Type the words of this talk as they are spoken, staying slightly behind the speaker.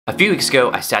A few weeks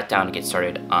ago, I sat down to get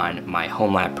started on my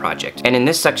home lab project. And in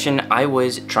this section, I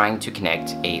was trying to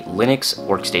connect a Linux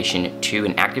workstation to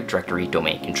an Active Directory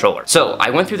domain controller. So I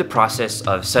went through the process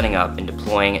of setting up and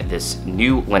deploying this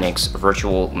new Linux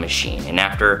virtual machine. And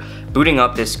after booting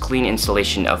up this clean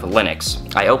installation of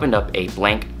Linux, I opened up a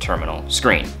blank terminal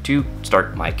screen to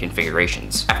start my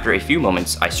configurations. After a few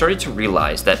moments, I started to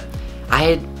realize that I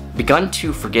had begun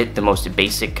to forget the most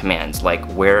basic commands like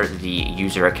where the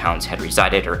user accounts had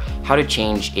resided or how to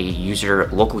change a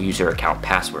local user account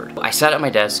password. I sat at my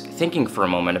desk thinking for a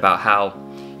moment about how,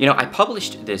 I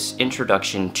published this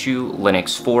Introduction to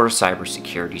Linux for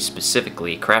Cybersecurity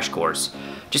specifically crash course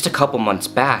just a couple months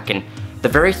back, and the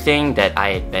very thing that I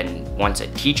had been once a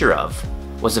teacher of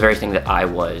was the very thing that I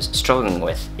was struggling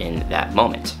with in that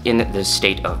moment. In this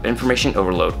state of information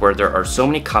overload where there are so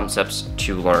many concepts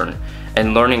to learn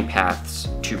and learning paths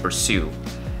to pursue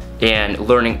and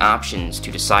learning options to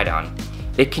decide on,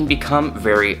 it can become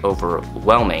very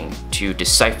overwhelming to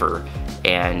decipher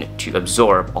and to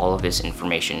absorb all of this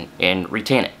information and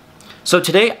retain it. So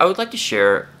today I would like to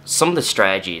share some of the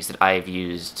strategies that I've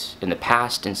used in the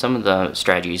past and some of the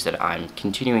strategies that I'm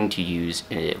continuing to use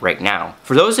right now.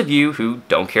 For those of you who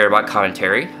don't care about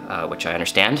commentary, which I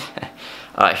understand,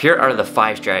 here are the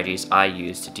 5 strategies I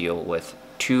use to deal with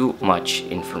too much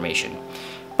information.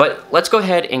 But let's go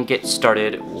ahead and get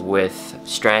started with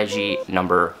strategy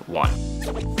number 1.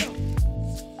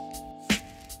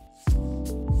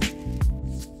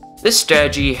 This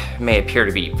strategy may appear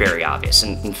to be very obvious,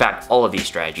 and in fact all of these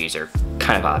strategies are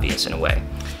kind of obvious in a way.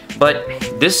 But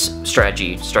this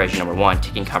strategy number 1,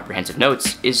 taking comprehensive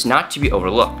notes, is not to be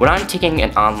overlooked. When I'm taking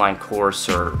an online course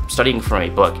or studying from a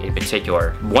book in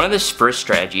particular, one of the first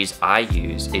strategies I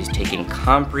use is taking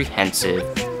comprehensive,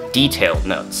 detailed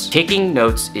notes. Taking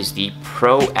notes is the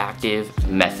proactive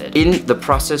method. In the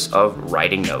process of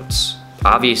writing notes,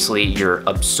 obviously you're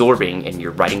absorbing and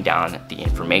you're writing down the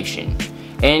information,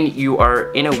 and you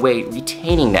are in a way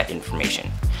retaining that information.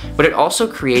 But it also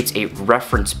creates a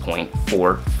reference point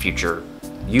for future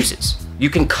uses. You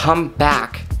can come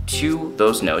back to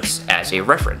those notes as a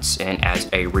reference and as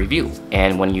a review.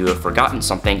 And when you have forgotten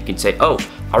something, you can say, oh,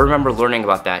 I remember learning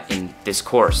about that in this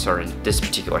course or in this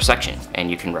particular section, and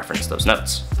you can reference those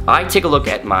notes. I take a look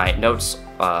at my notes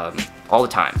all the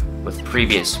time with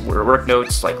previous work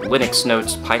notes, like Linux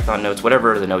notes, Python notes,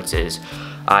 whatever the notes is.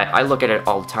 I look at it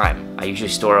all the time. I usually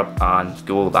store up on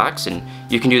Google Docs, and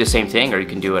you can do the same thing, or you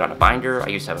can do it on a binder. I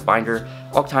used to have a binder.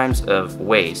 All kinds of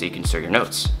ways that you can store your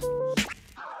notes.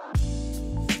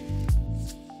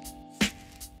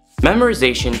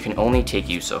 Memorization can only take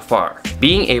you so far.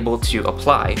 Being able to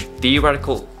apply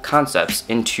theoretical concepts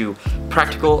into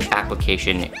practical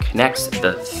application connects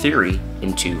the theory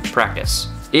into practice.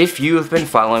 If you have been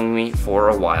following me for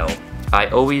a while, I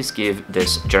always give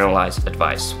this generalized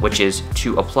advice, which is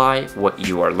to apply what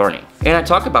you are learning. And I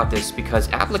talk about this because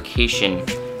application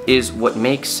is what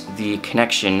makes the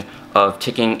connection of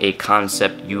taking a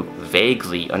concept you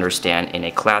vaguely understand in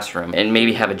a classroom and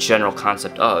maybe have a general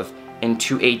concept of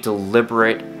into a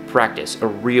deliberate practice, a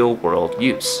real world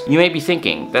use. You may be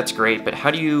thinking, that's great, but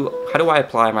how do I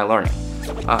apply my learning?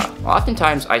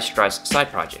 Oftentimes I stress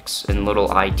side projects and little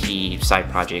IT side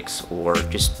projects or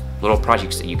just little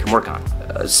projects that you can work on.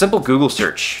 A simple Google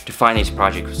search to find these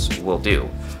projects will do.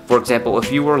 For example,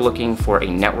 if you were looking for a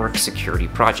network security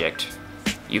project,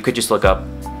 you could just look up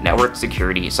network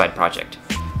security side project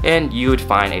and you would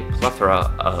find a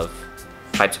plethora of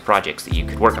types of projects that you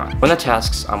could work on. One of the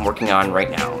tasks I'm working on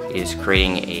right now is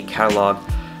creating a catalog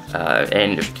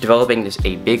and developing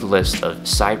a big list of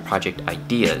side project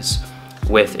ideas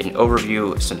with an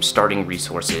overview, some starting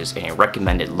resources, and a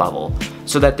recommended level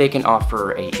so that they can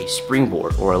offer a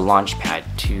springboard or a launch pad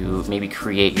to maybe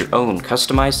create your own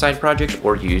customized side project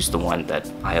or use the one that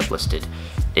I have listed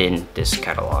in this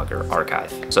catalog or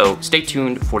archive. So stay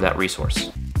tuned for that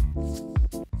resource.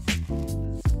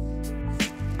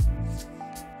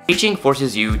 Teaching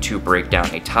forces you to break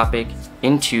down a topic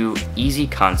into easy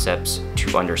concepts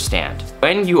to understand.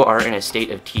 When you are in a state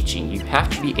of teaching, you have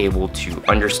to be able to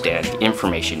understand the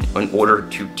information in order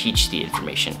to teach the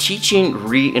information. Teaching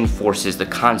reinforces the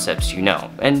concepts you know,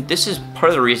 and this is part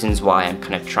of the reasons why I'm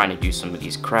kind of trying to do some of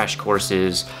these crash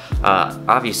courses.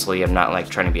 Obviously, I'm not like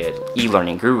trying to be an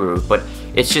e-learning guru, but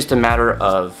it's just a matter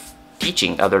of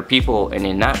teaching other people, and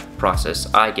in that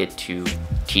process, I get to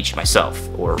teach myself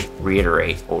or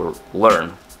reiterate or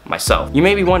learn myself. You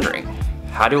may be wondering,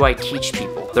 how do I teach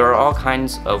people? There are all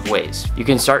kinds of ways. You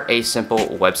can start a simple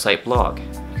website blog.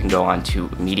 You can go on to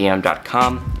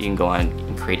medium.com, you can go on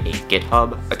and create a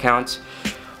GitHub account,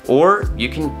 Or you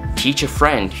can teach a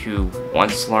friend who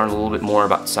wants to learn a little bit more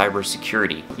about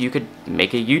cybersecurity. You could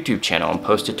make a YouTube channel and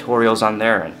post tutorials on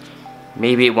there, and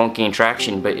maybe it won't gain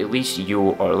traction, but at least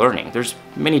you are learning. There's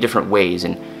many different ways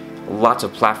and lots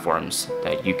of platforms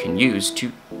that you can use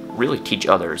to really teach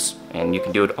others, and you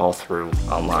can do it all through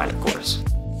online, of course.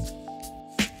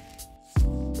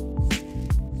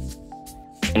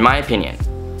 In my opinion,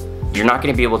 you're not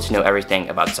going to be able to know everything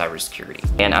about cybersecurity.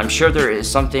 And I'm sure there is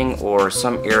something or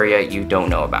some area you don't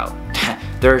know about.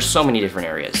 There are so many different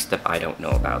areas that I don't know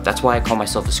about. That's why I call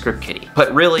myself a script kiddie.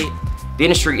 But really, the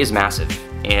industry is massive,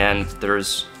 and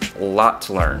there's a lot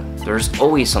to learn. There's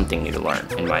always something new to learn,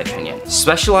 in my opinion.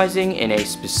 Specializing in a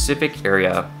specific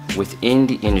area within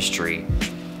the industry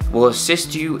will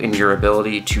assist you in your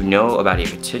ability to know about a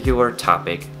particular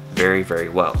topic very, very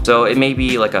well. So it may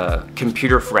be like a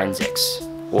computer forensics,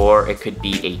 or it could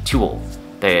be a tool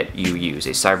that you use, a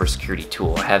cybersecurity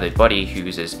tool. I have a buddy who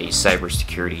uses a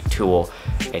cybersecurity tool,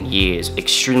 and he is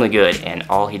extremely good, and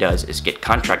all he does is get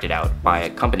contracted out by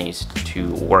companies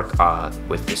to work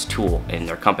with this tool in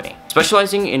their company.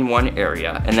 Specializing in one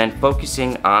area and then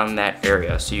focusing on that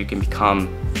area so you can become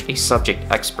a subject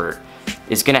expert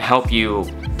is going to help you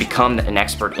become an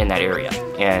expert in that area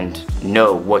and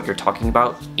know what you're talking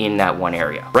about in that one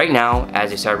area. Right now,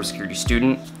 as a cybersecurity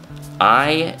student,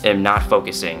 I am not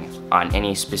focusing on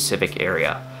any specific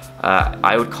area.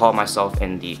 I would call myself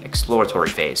in the exploratory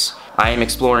phase. I am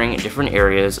exploring different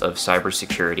areas of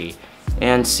cybersecurity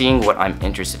and seeing what I'm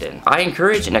interested in. I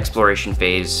encourage an exploration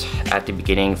phase at the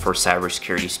beginning for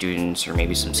cybersecurity students, or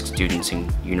maybe some students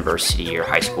in university or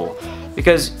high school,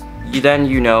 because then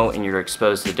you know and you're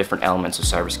exposed to different elements of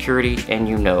cybersecurity, and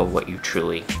you know what you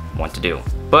truly want to do.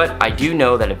 But I do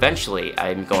know that eventually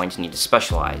I'm going to need to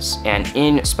specialize, and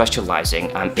in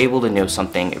specializing, I'm able to know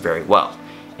something very well.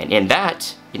 And in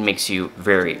that, it makes you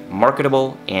very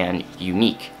marketable and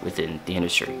unique within the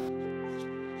industry.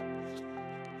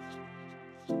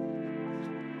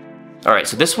 Alright,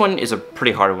 so this one is a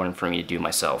pretty hard one for me to do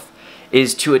myself,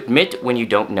 is to admit when you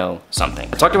don't know something.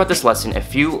 I talked about this lesson a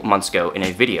few months ago in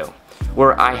a video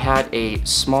where I had a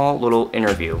small little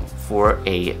interview for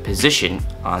a position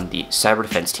on the cyber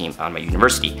defense team on my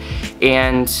university,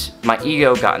 and my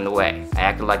ego got in the way. I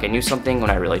acted like I knew something when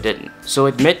I really didn't. So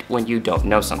admit when you don't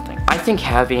know something. I think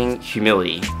having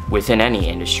humility within any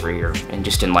industry, or and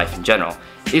just in life in general,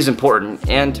 is important,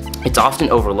 and it's often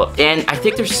overlooked. And I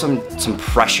think there's some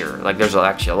pressure, like there's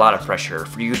actually a lot of pressure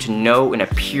for you to know and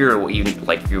appear what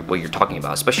you're talking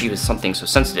about, especially with something so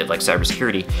sensitive like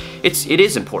cybersecurity. It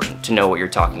is important to know what you're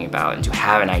talking about and to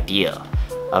have an idea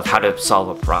of how to solve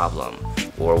a problem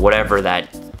or whatever that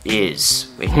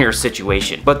is in your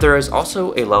situation. But there is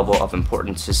also a level of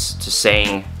importance to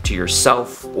saying to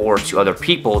yourself or to other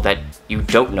people that you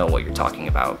don't know what you're talking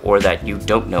about, or that you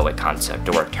don't know a concept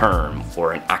or a term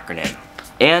or an acronym.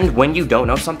 And when you don't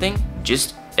know something,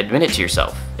 just admit it to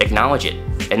yourself, acknowledge it,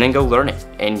 and then go learn it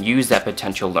and use that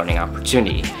potential learning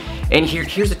opportunity. And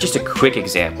here's just a quick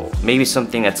example, maybe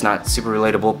something that's not super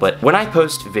relatable, but when I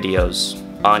post videos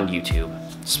on YouTube,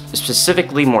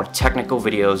 specifically more technical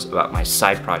videos about my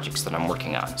side projects that I'm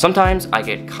working on, sometimes I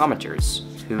get commenters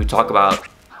who talk about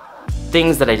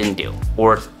things that I didn't do,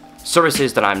 or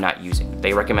services that I'm not using.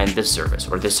 They recommend this service,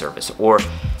 or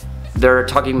they're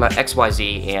talking about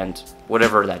XYZ and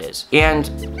whatever that is. And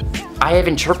I have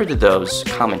interpreted those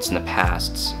comments in the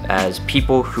past as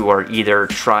people who are either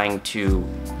trying to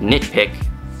nitpick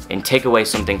and take away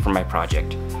something from my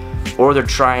project, or they're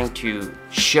trying to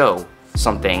show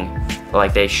something,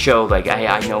 like they show like, hey,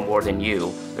 I know more than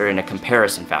you. They're in a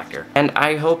comparison factor. And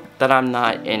I hope that I'm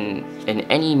not in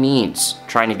any means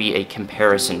trying to be a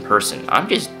comparison person. I'm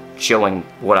just showing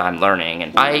what I'm learning,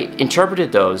 and I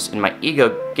interpreted those and my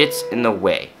ego gets in the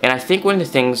way. And I think one of the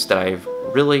things that I've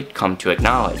really come to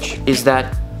acknowledge is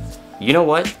that, you know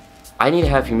what? I need to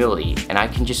have humility, and I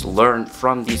can just learn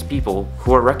from these people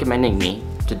who are recommending me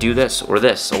to do this or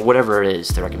whatever it is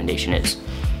the recommendation is.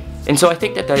 And so I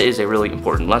think that is a really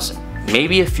important lesson.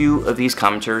 Maybe a few of these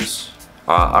commenters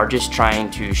are just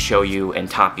trying to show you and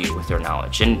top you with their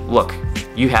knowledge. And look,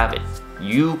 you have it.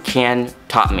 You can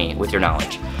top me with your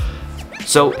knowledge.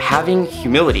 So having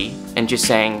humility and just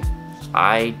saying,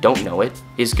 I don't know it,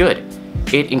 is good.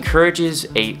 It encourages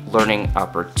a learning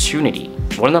opportunity.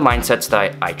 One of the mindsets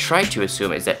that I try to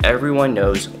assume is that everyone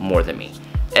knows more than me.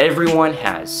 Everyone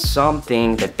has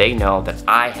something that they know that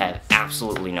I have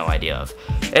absolutely no idea of.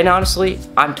 And honestly,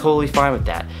 I'm totally fine with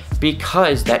that,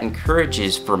 because that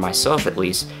encourages, for myself at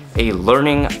least, a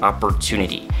learning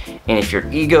opportunity. And if your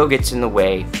ego gets in the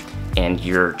way and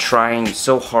you're trying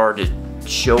so hard to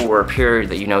show or appear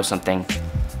that you know something,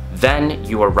 then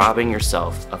you are robbing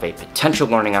yourself of a potential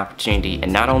learning opportunity,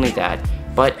 and not only that,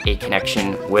 but a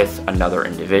connection with another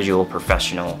individual,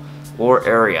 professional, or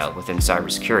area within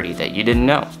cybersecurity that you didn't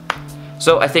know.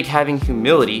 So I think having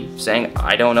humility, saying,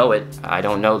 I don't know it, I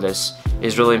don't know this,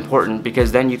 is really important,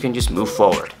 because then you can just move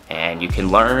forward and you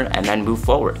can learn and then move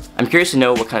forward. I'm curious to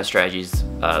know what kind of strategies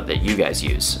that you guys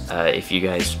use. If you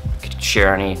guys could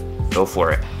share any, go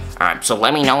for it. Alright, so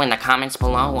let me know in the comments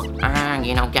below,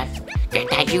 you know, get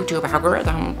that YouTube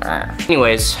algorithm.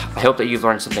 Anyways, I hope that you've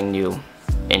learned something new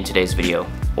in today's video,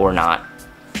 or not,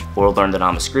 or learned that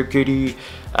I'm a script kiddie.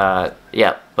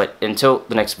 Yeah, but until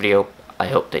the next video, I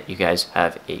hope that you guys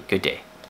have a good day.